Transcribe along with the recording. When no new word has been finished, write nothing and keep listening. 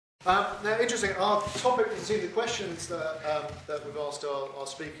Now, interesting, our topic, you can see the questions that we've asked our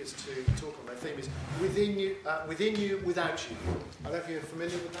speakers to talk on. Their theme is within you, without you. I don't know if you're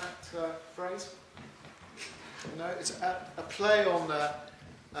familiar with that phrase. No, it's a play on a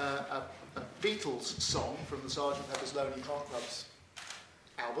Beatles song from the Sgt. Pepper's Lonely Hearts Club's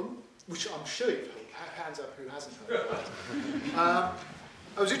album, which I'm sure you've heard. Hands up who hasn't heard that.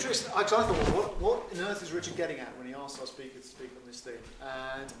 I was interested, because I thought, what on earth is Richard getting at when he asked our speaker to speak on this theme?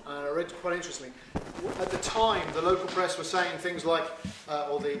 And I read quite interestingly, at the time, the local press were saying things like,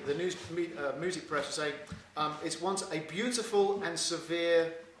 or the music press was saying, it's once a beautiful and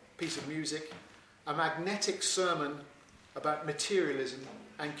severe piece of music, a magnetic sermon about materialism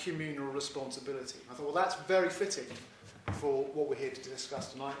and communal responsibility. I thought, well, that's very fitting for what we're here to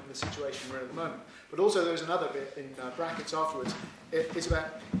discuss tonight and the situation we're in at the moment. But also there was another bit in brackets afterwards. It's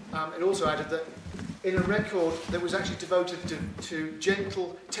about, it also added that in a record that was actually devoted to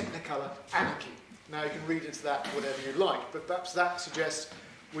gentle technicolor anarchy. Now you can read into that whatever you like, but perhaps that suggests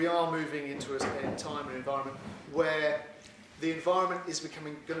we are moving into a time and environment where the environment is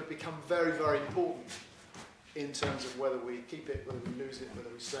going to become very, very important in terms of whether we keep it, whether we lose it, whether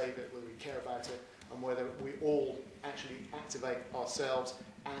we save it, whether we care about it, and whether we all actually activate ourselves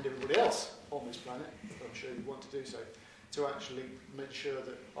and everybody else on this planet, I'm sure you want to do so, to actually make sure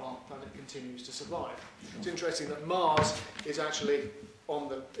that our planet continues to survive. It's interesting that Mars is actually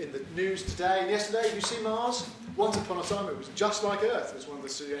in the news today and yesterday. Have you seen Mars? Once upon a time it was just like Earth, was one of the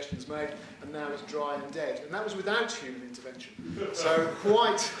suggestions made, and now it's dry and dead. And that was without human intervention. So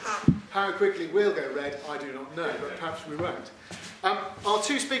quite how quickly we'll go red, I do not know, but perhaps we won't. Our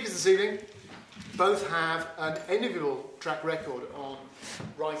two speakers this evening both have an enviable track record on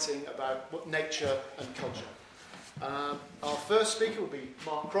writing about nature and culture. Our first speaker will be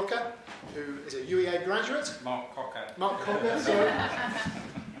Mark Crocker, who is a UEA graduate. Mark Cocker. Mark Cocker, sorry.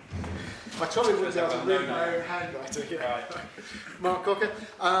 My trouble was I was reading my own handwriting. Yeah. Right. Mark Cocker,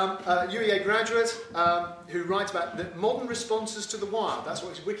 UEA graduate, who writes about the modern responses to the wild. That's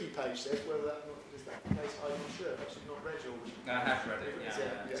what his wiki page says. Whether that is that the case, I'm not sure. Perhaps you've not read yours. No, I have read it.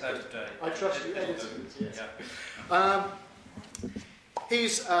 Yeah. It's out of date. I trust you editing it. Yes. Yeah.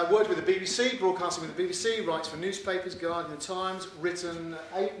 He's worked with the BBC, broadcasting with the BBC, writes for newspapers, Guardian, The Times, written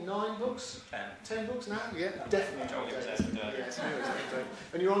 8, 9 books? 10 books now? Yeah, definitely. Yes,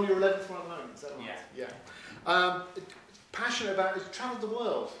 and you're on your 11th one at the moment, is that right? Yeah. Passionate about, you've travelled the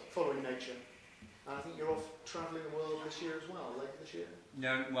world following nature. And I think you're off travelling the world this year as well, later this year?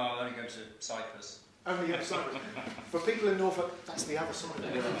 No, well, I'll only go to Cyprus. Only go to Cyprus. For people in Norfolk, that's the other side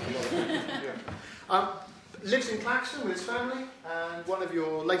of it. Lives in Claxton with his family, and one of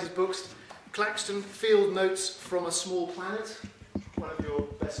your latest books, Claxton Field Notes from a Small Planet, one of your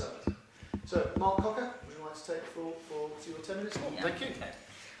bestsellers. So, Mark Cocker, would you like to take for your 10 minutes? Yeah. Thank you. Okay.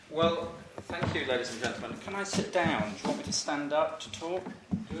 Well, thank you, ladies and gentlemen. Can I sit down? Do you want me to stand up to talk?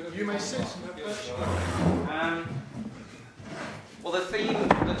 You may sit. Well, the theme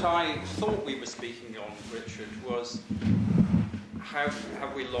that I thought we were speaking on, Richard, was how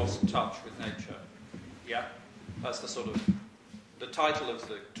have we lost touch with nature? Yeah, that's the title of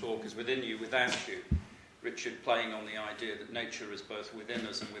the talk is Within You, Without You. Richard playing on the idea that nature is both within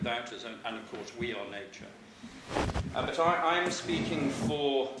us and without us, and of course we are nature. But I'm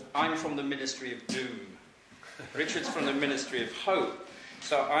from the Ministry of Doom. Richard's from the Ministry of Hope.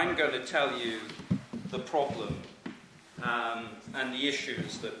 So I'm going to tell you the problem and the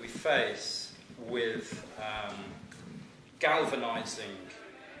issues that we face with galvanising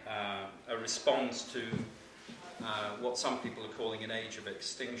a response to what some people are calling an age of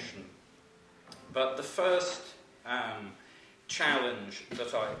extinction. But the first challenge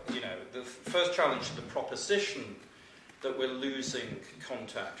the first challenge to the proposition that we're losing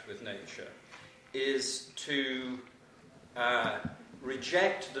contact with nature is to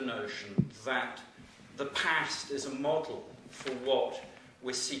reject the notion that the past is a model for what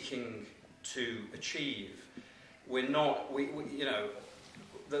we're seeking to achieve. We're not,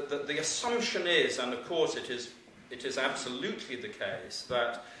 the assumption is, and of course it is absolutely the case,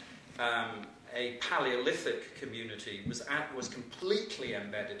 that a Paleolithic community was completely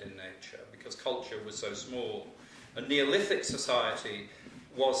embedded in nature because culture was so small. A Neolithic society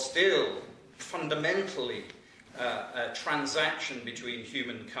was still fundamentally a transaction between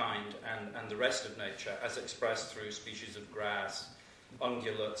humankind and the rest of nature, as expressed through species of grass,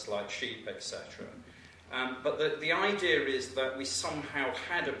 ungulates like sheep, etc. But the idea is that we somehow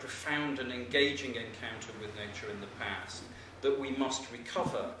had a profound and engaging encounter with nature in the past that we must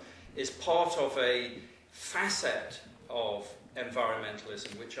recover, is part of a facet of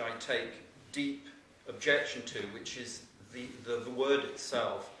environmentalism which I take deep objection to, which is the word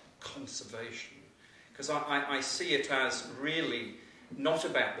itself, conservation, because I see it as really not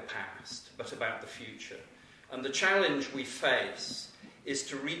about the past, but about the future. And the challenge we face is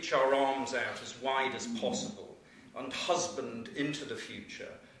to reach our arms out as wide as possible and husband into the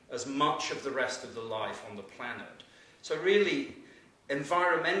future as much of the rest of the life on the planet. So really,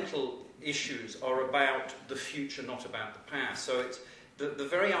 environmental issues are about the future, not about the past. So it's the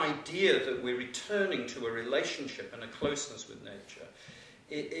very idea that we're returning to a relationship and a closeness with nature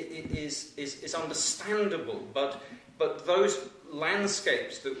is understandable, but those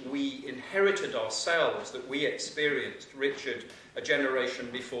landscapes that we inherited ourselves, that we experienced, Richard, a generation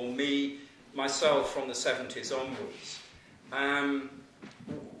before me, myself from the 70s onwards,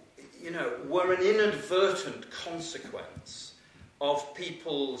 were an inadvertent consequence of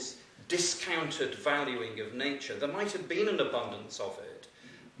people's discounted valuing of nature. There might have been an abundance of it,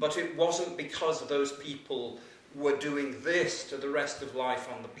 but it wasn't because those people were doing this to the rest of life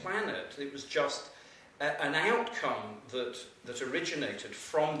on the planet. It was just an outcome that originated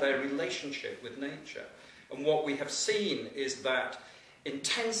from their relationship with nature. And what we have seen is that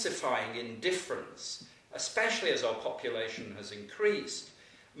intensifying indifference, especially as our population has increased,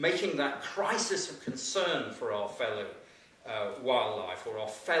 making that crisis of concern for our fellow wildlife or our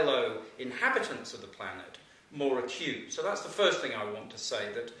fellow inhabitants of the planet more acute. So that's the first thing I want to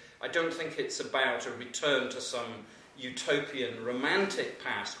say, that I don't think it's about a return to some utopian romantic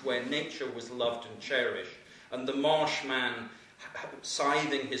past where nature was loved and cherished, and the marsh man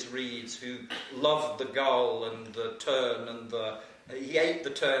scything his reeds who loved the gull and the tern and he ate the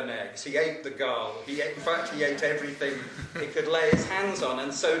tern eggs, he ate the gull, in fact he ate everything he could lay his hands on,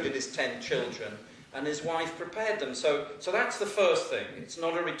 and so did his 10 children, and his wife prepared them. So that's the first thing. It's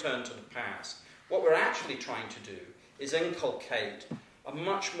not a return to the past. What we're actually trying to do is inculcate a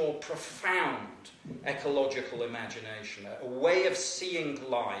much more profound ecological imagination, a way of seeing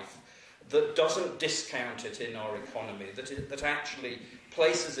life that doesn't discount it in our economy, that actually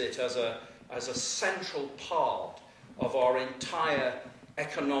places it as a central part of our entire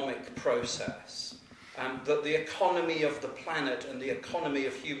economic process, that the economy of the planet and the economy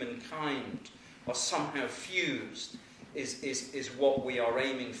of humankind are somehow fused, is what we are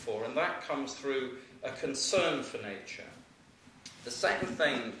aiming for, and that comes through a concern for nature. The second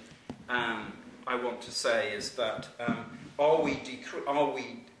thing I want to say is that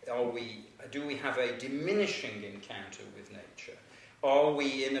do we have a diminishing encounter with nature? Are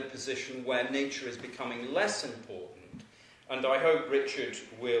we in a position where nature is becoming less important? And I hope Richard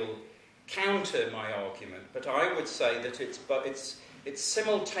will counter my argument, but I would say that it's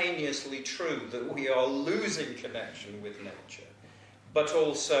simultaneously true that we are losing connection with nature, but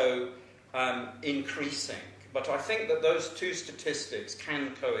also increasing. But I think that those two statistics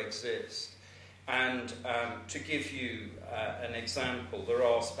can coexist. And to give you an example, there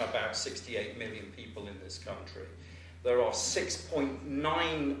are about 68 million people in this country. There are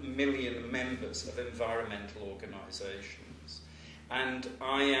 6.9 million members of environmental organisations. And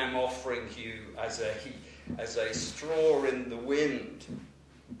I am offering you as a straw in the wind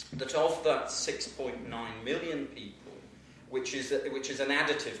that of that 6.9 million people, which is an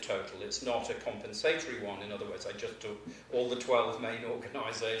additive total, it's not a compensatory one. In other words, I just took all the 12 main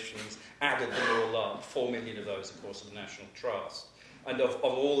organisations, added them all up, 4 million of those, of course, are the National Trust. And of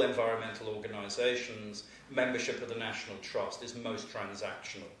all environmental organisations, membership of the National Trust is most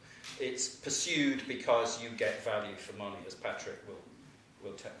transactional. It's pursued because you get value for money, as Patrick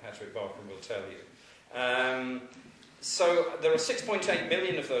Barker will tell you. So there are 6.8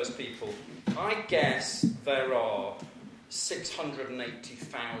 million of those people. I guess there are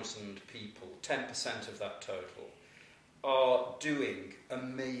 680,000 people, 10% of that total, are doing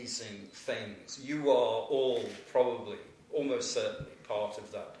amazing things. You are all probably, almost certainly, part of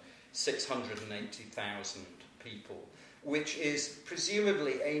that 680,000 people, which is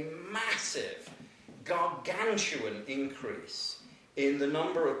presumably a massive, gargantuan increase in the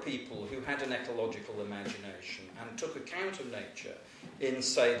number of people who had an ecological imagination and took account of nature in,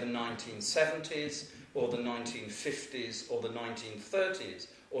 say, the 1970s, or the 1950s, or the 1930s,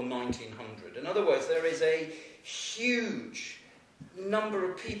 or 1900. In other words, there is a huge number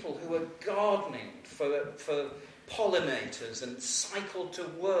of people who are gardening for pollinators and cycle to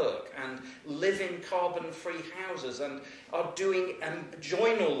work and live in carbon-free houses and are doing and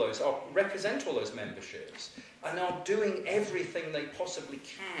join all those, or represent all those memberships, and are doing everything they possibly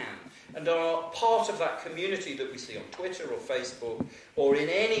can, and are part of that community that we see on Twitter or Facebook or in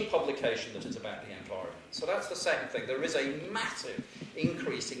any publication that is about the environment. So that's the second thing. There is a massive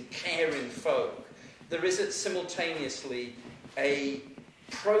increase in caring folk. There is simultaneously a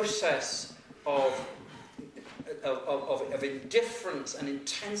process of of indifference and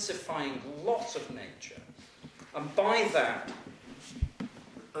intensifying loss of nature. And by that,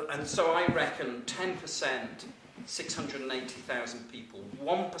 and so I reckon 10%, 680,000 people,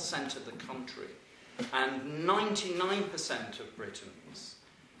 1% of the country, and 99% of Britons,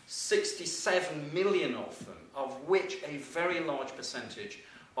 67 million of them, of which a very large percentage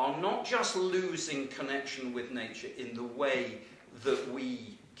are not just losing connection with nature in the way that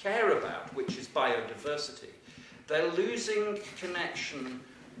we care about, which is biodiversity. They're losing connection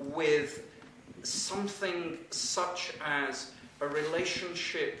with something such as a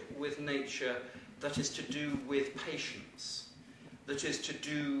relationship with nature that is to do with patience, that is to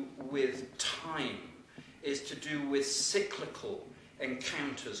do with time, is to do with cyclical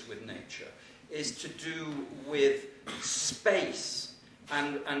encounters with nature, is to do with space.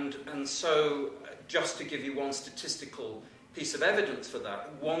 And so, just to give you one statistical piece of evidence for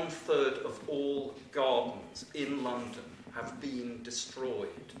that, 1/3 of all gardens in London have been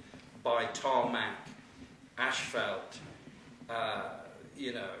destroyed by tarmac, asphalt,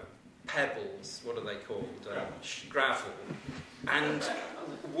 pebbles, what are they called? Gravel. And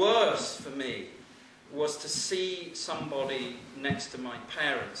worse for me was to see somebody next to my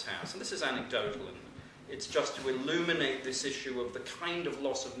parents' house, and this is anecdotal, and it's just to illuminate this issue of the kind of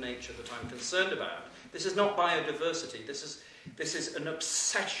loss of nature that I'm concerned about. This is not biodiversity, this is an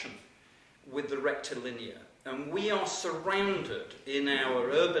obsession with the rectilinear. And we are surrounded in our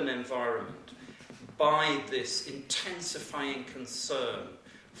urban environment by this intensifying concern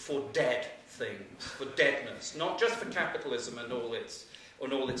for dead things, for deadness, not just for capitalism and all its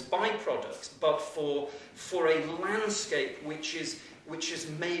byproducts, but for a landscape which is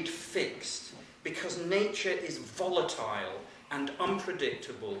made fixed, because nature is volatile and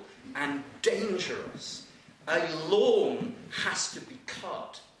unpredictable and dangerous. A lawn has to be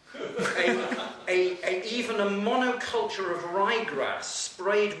cut. Even a monoculture of ryegrass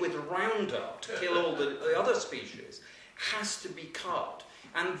sprayed with Roundup to kill all the other species has to be cut,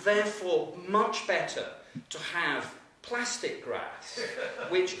 and therefore much better to have plastic grass,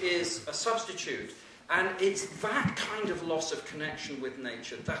 which is a substitute. And it's that kind of loss of connection with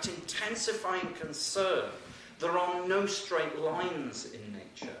nature, that intensifying concern. There are no straight lines in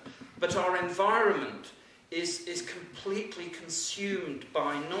nature, but our environment is completely consumed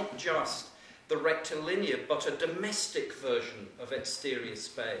by not just the rectilinear, but a domestic version of exterior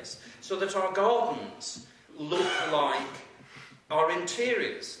space, so that our gardens look like our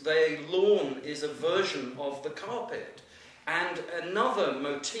interiors. The lawn is a version of the carpet. And another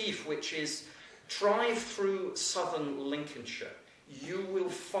motif, which is drive through southern Lincolnshire, you will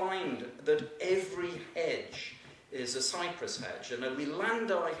find that every hedge is a cypress hedge, and a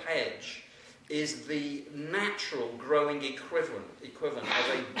Lelandii hedge is the natural growing equivalent of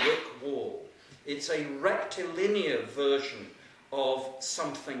a brick wall. It's a rectilinear version of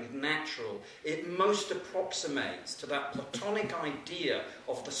something natural. It most approximates to that Platonic idea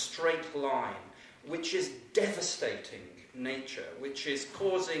of the straight line, which is devastating nature, which is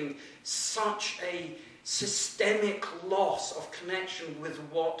causing such a systemic loss of connection with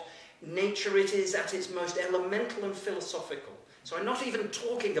what nature it is at its most elemental and philosophical. So I'm not even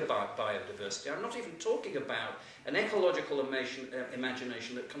talking about biodiversity. I'm not even talking about an ecological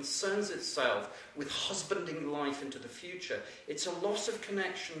imagination that concerns itself with husbanding life into the future. It's a loss of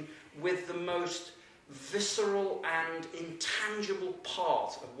connection with the most visceral and intangible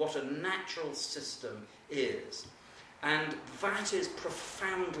part of what a natural system is. And that is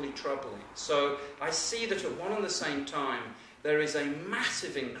profoundly troubling. So I see that at one and the same time, there is a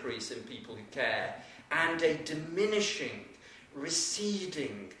massive increase in people who care and a diminishing,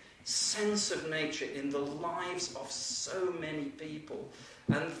 receding sense of nature in the lives of so many people.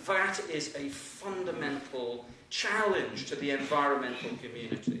 And that is a fundamental challenge to the environmental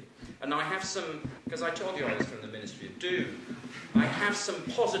community. And I have some, because I told you I was from the Ministry of Doom, I have some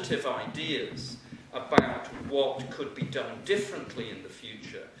positive ideas about what could be done differently in the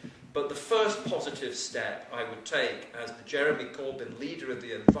future. But the first positive step I would take as the Jeremy Corbyn leader of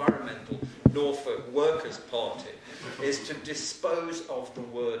the environmental Norfolk Workers' Party is to dispose of the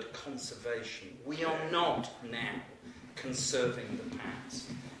word conservation. We are not now conserving the past.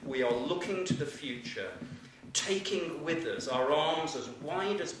 We are looking to the future, taking with us our arms as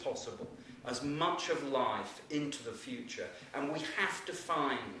wide as possible, as much of life into the future. And we have to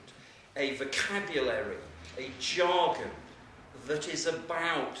find a vocabulary, a jargon that is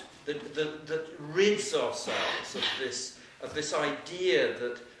about, that rids ourselves of this idea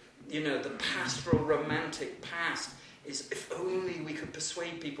that, the pastoral romantic past is, if only we could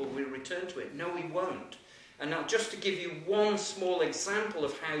persuade people we'll return to it. No, we won't. And now, just to give you one small example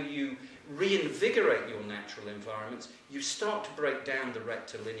of how you reinvigorate your natural environments, you start to break down the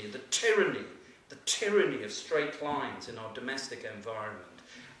rectilinear, the tyranny of straight lines in our domestic environment.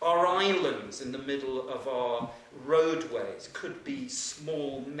 Our islands in the middle of our roadways could be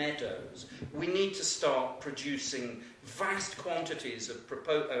small meadows. We need to start producing vast quantities of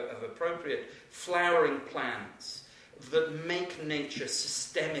appropriate flowering plants that make nature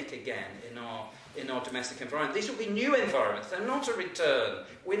systemic again in our domestic environment. These will be new environments. They're not a return.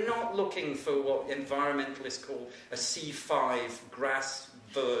 We're not looking for what environmentalists call a C5 grass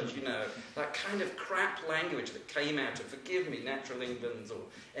verge, that kind of crap language that came out of, forgive me, Natural England's or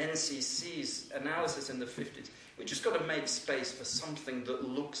NCC's analysis in the 50s. We've just got to make space for something that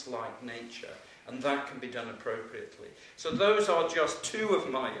looks like nature, and that can be done appropriately. So those are just two of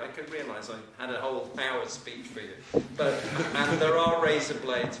my... I could realise I had a whole hour speech for you. And there are razor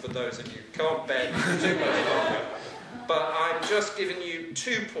blades for those of you who can't bear too much longer. But I'm just giving you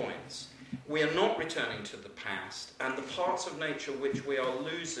 2 points. We are not returning to the past, and the parts of nature which we are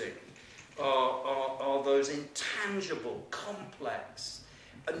losing are those intangible, complex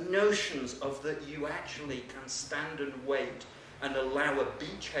notions of that you actually can stand and wait and allow a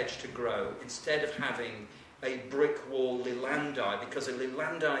beech hedge to grow instead of having a brick wall lilandi, because a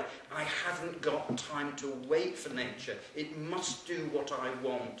lilandi, I haven't got time to wait for nature. It must do what I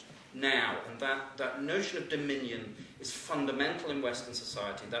want now. And that notion of dominion is fundamental in Western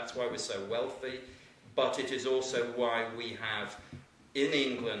society. That's why we're so wealthy, but it is also why we have, in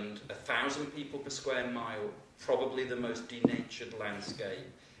England, 1,000 people per square mile, probably the most denatured landscape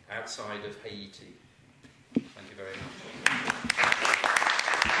outside of Haiti. Thank you very much.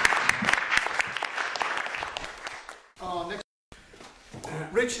 Next.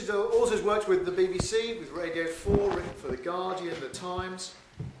 Richard also has worked with the BBC, with Radio 4, written for The Guardian, The Times.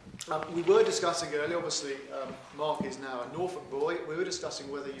 We were discussing earlier, obviously, Mark is now a Norfolk boy. We were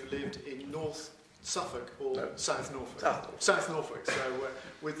discussing whether you lived in North Suffolk or South Norfolk. South Norfolk. So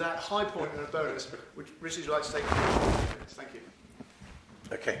with that high point and a bonus, would Richard like to take 5 minutes? Thank you.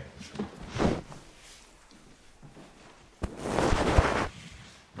 Okay.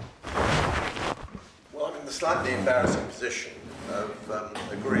 Well, I'm in the slightly embarrassing position of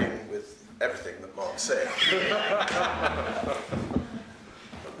agreeing with everything that Mark said.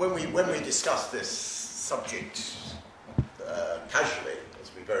 When we discuss this subject casually,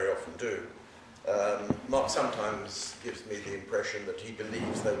 as we very often do, Mark sometimes gives me the impression that he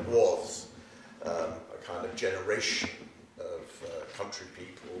believes there was a kind of generation of country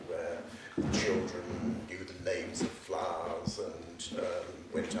people where children knew the names of flowers and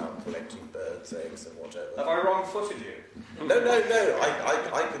went out collecting birds' eggs and whatever. Have I wrong-footed you? No.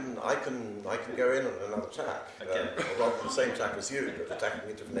 I can go in on another tack, okay. Rather than the same tack as you, but attacking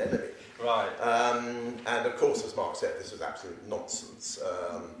a different enemy. Right. And of course, as Mark said, this is absolute nonsense.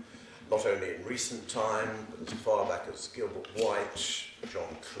 Not only in recent time, but as far back as Gilbert White,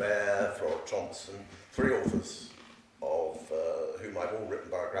 John Clare, Flora Thompson, 3 authors of whom I've all written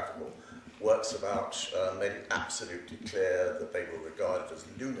biographical works about, made it absolutely clear that they were regarded as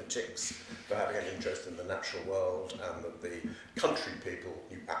lunatics for having an interest in the natural world, and that the country people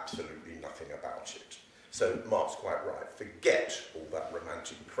knew absolutely nothing about it. So Mark's quite right. Forget all that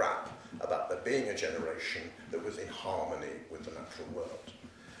romantic crap about there being a generation that was in harmony with the natural world.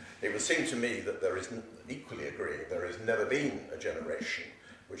 It would seem to me that there is, equally agreeing, there has never been a generation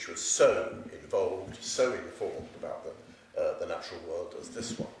which was so involved, so informed about the natural world as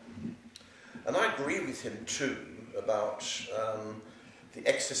this one. And I agree with him too about the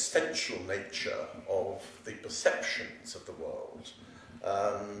existential nature of the perceptions of the world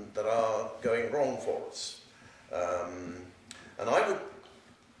that are going wrong for us. And I would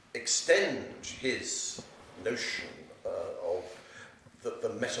extend his notion of that the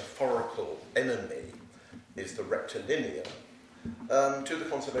metaphorical enemy is the rectilinear to the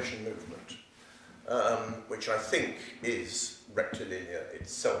conservation movement, which I think is rectilinear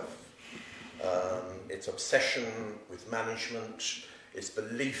itself. Its obsession with management, its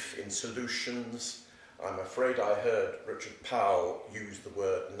belief in solutions. I'm afraid I heard Richard Powell use the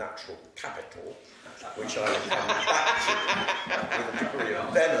word natural capital, which I will come back to with a degree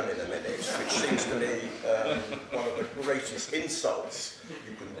of venom in a minute, which seems to me one of the greatest insults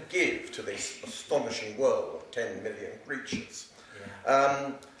you can give to this astonishing world of 10 million creatures.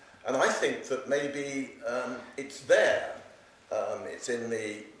 And I think that maybe it's there. It's in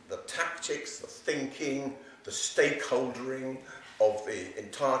the tactics, the thinking, the stakeholdering of the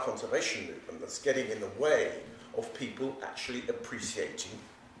entire conservation movement that's getting in the way of people actually appreciating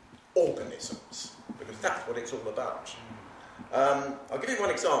organisms, because that's what it's all about. I'll give you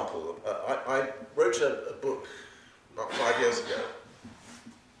one example. I wrote a book about 5 years ago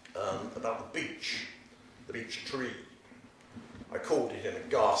about the beech tree. I called it in a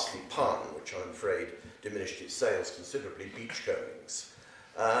ghastly pun, which I'm afraid diminished its sales considerably, beachcombings.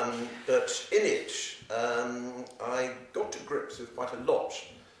 But in it, I got to grips with quite a lot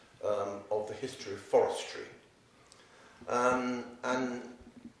of the history of forestry, and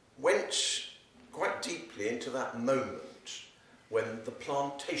went quite deeply into that moment when the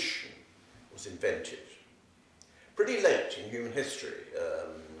plantation was invented. Pretty late in human history.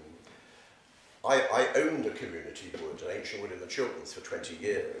 I owned a community wood, an ancient wood in the Chilterns, for 20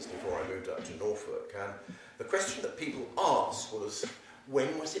 years before I moved up to Norfolk, and the question that people asked was,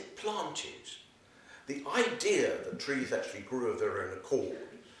 when was it planted? The idea that trees actually grew of their own accord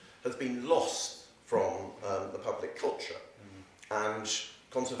has been lost from the public culture, and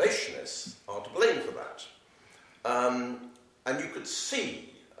conservationists are to blame for that. And you could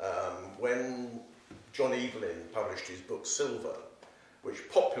see when John Evelyn published his book Silver, which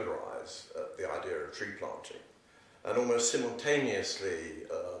popularised the idea of tree planting, and almost simultaneously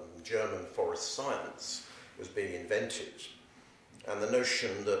German forest science was being invented, and the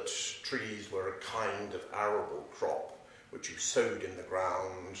notion that trees were a kind of arable crop which you sowed in the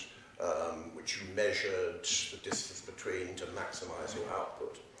ground, which you measured the distance between to maximise your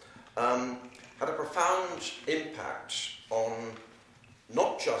output, had a profound impact on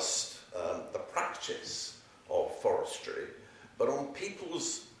not just the practice of forestry, but on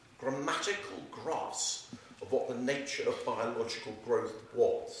people's grammatical grasp of what the nature of biological growth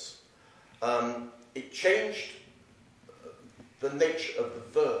was. It changed the nature of the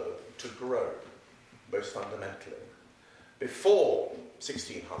verb to grow, most fundamentally. Before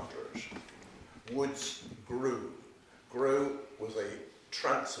 1600, woods grew. Grow was an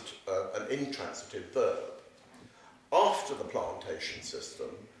intransitive verb. After the plantation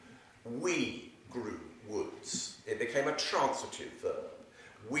system, we grew woods. It became a transitive verb.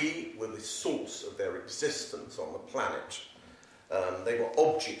 We were the source of their existence on the planet. They were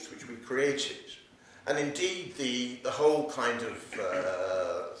objects which we created. And indeed, the whole kind of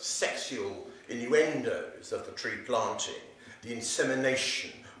sexual innuendos of the tree planting, the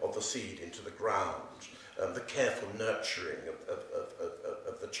insemination of the seed into the ground, the careful nurturing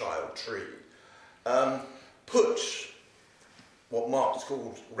of the child tree, put what Marx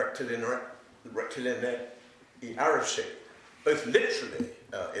called rectilinearity, both literally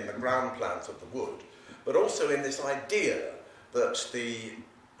in the ground plans of the wood, but also in this idea that the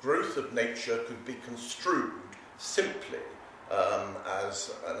growth of nature could be construed simply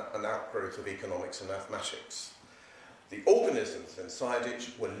as an outgrowth of economics and mathematics. The organisms inside it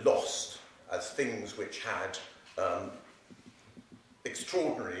were lost as things which had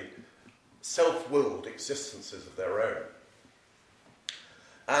extraordinary self-willed existences of their own.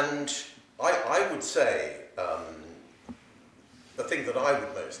 And I would say the thing that I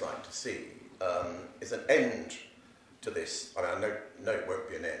would most like to see is an end to this. I mean, I know it won't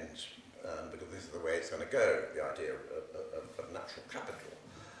be an end because this is the way it's going to go, the idea of natural capital.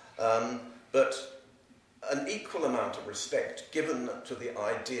 But an equal amount of respect given to the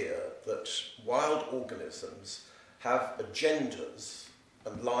idea that wild organisms have agendas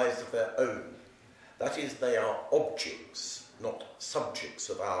and lives of their own. That is, they are objects, not subjects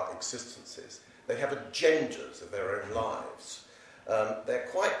of our existences. They have agendas of their own lives. They're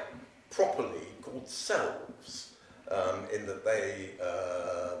quite properly called selves, in that they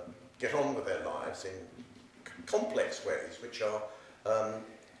get on with their lives in complex ways which are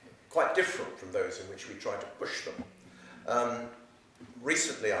quite different from those in which we try to push them.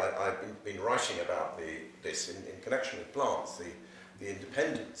 Recently, I've been writing about this in connection with plants, the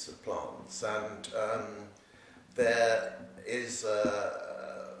independence of plants, and there is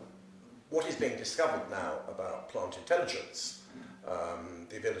what is being discovered now about plant intelligence,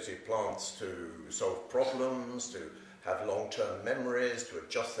 the ability of plants to solve problems, to have long-term memories, to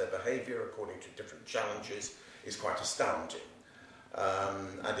adjust their behaviour according to different challenges, is quite astounding.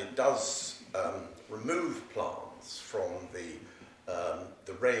 And it does remove plants from the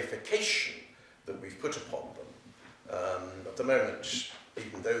reification that we've put upon them. At the moment,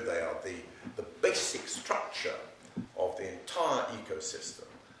 even though they are the basic structure of the entire ecosystem,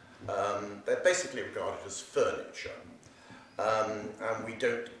 they're basically regarded as furniture. And we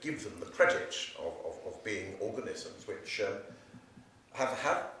don't give them the credit of being organisms which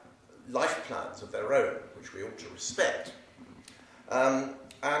have life plans of their own, which we ought to respect. And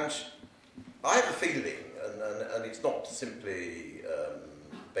I have a feeling, and it's not simply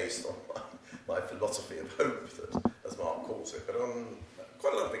based on my philosophy of hope, that, as Mark calls it, but on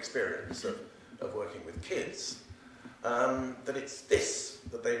quite a lot of experience of working with kids, that it's this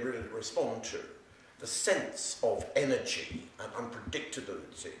that they really respond to. the sense of energy and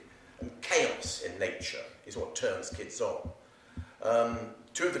unpredictability and chaos in nature is what turns kids on.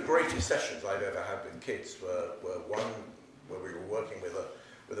 Two of the greatest sessions I've ever had with kids were one where we were working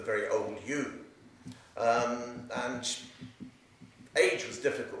with a very old ewe. And age was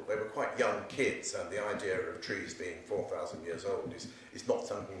difficult. They were quite young kids, and the idea of trees being 4,000 years old is not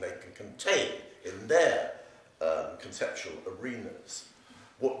something they can contain in their conceptual arenas.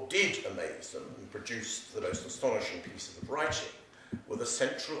 What did amaze them and produce the most astonishing pieces of writing were the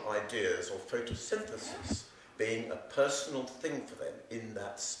central ideas of photosynthesis being a personal thing for them in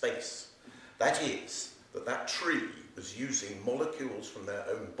that space. That is, that tree was using molecules from their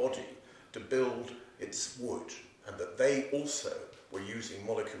own body to build its wood, and that they also were using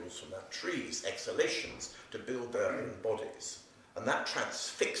molecules from that tree's exhalations to build their own bodies. And that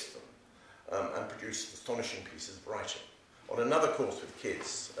transfixed them and produced astonishing pieces of writing. On another course with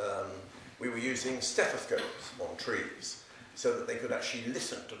kids, we were using stethoscopes on trees so that they could actually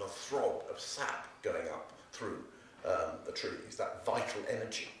listen to the throb of sap going up through the trees, that vital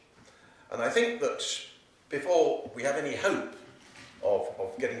energy. And I think that before we have any hope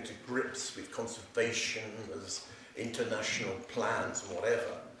of getting to grips with conservation as international plans and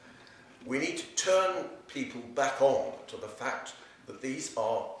whatever, we need to turn people back on to the fact that these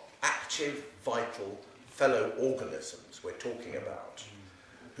are active, vital fellow organisms we're talking about,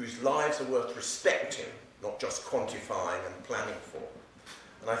 whose lives are worth respecting, not just quantifying and planning for.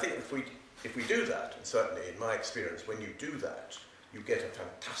 And I think if we do that, and certainly in my experience, when you do that, you get a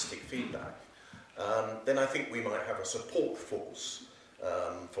fantastic feedback, then I think we might have a support force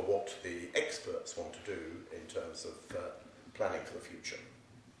for what the experts want to do in terms of planning for the future.